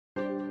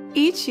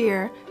Each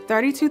year,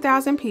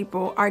 32,000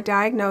 people are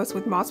diagnosed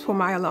with multiple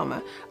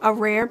myeloma, a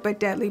rare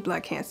but deadly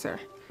blood cancer.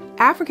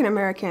 African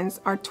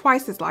Americans are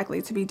twice as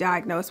likely to be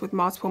diagnosed with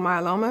multiple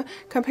myeloma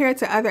compared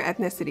to other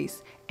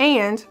ethnicities,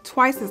 and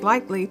twice as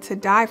likely to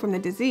die from the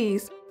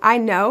disease. I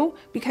know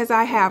because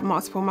I have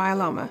multiple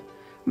myeloma.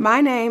 My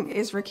name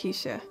is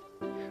Rakisha.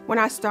 When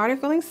I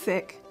started feeling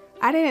sick,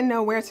 I didn't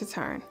know where to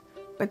turn,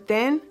 but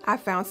then I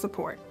found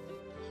support.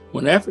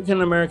 When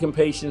African American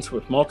patients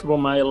with multiple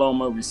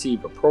myeloma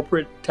receive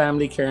appropriate,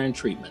 timely care and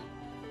treatment,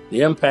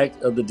 the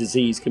impact of the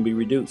disease can be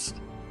reduced.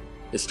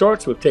 It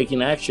starts with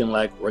taking action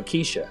like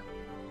Rakisha.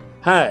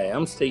 Hi,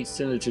 I'm State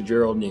Senator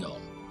Gerald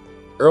Neal.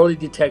 Early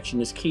detection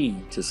is key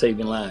to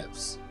saving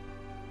lives.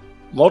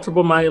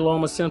 Multiple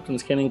myeloma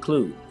symptoms can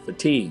include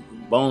fatigue,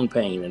 bone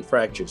pain and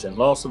fractures, and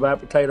loss of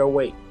appetite or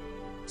weight.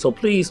 So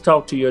please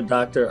talk to your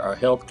doctor or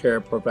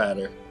healthcare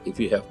provider if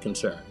you have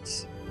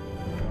concerns.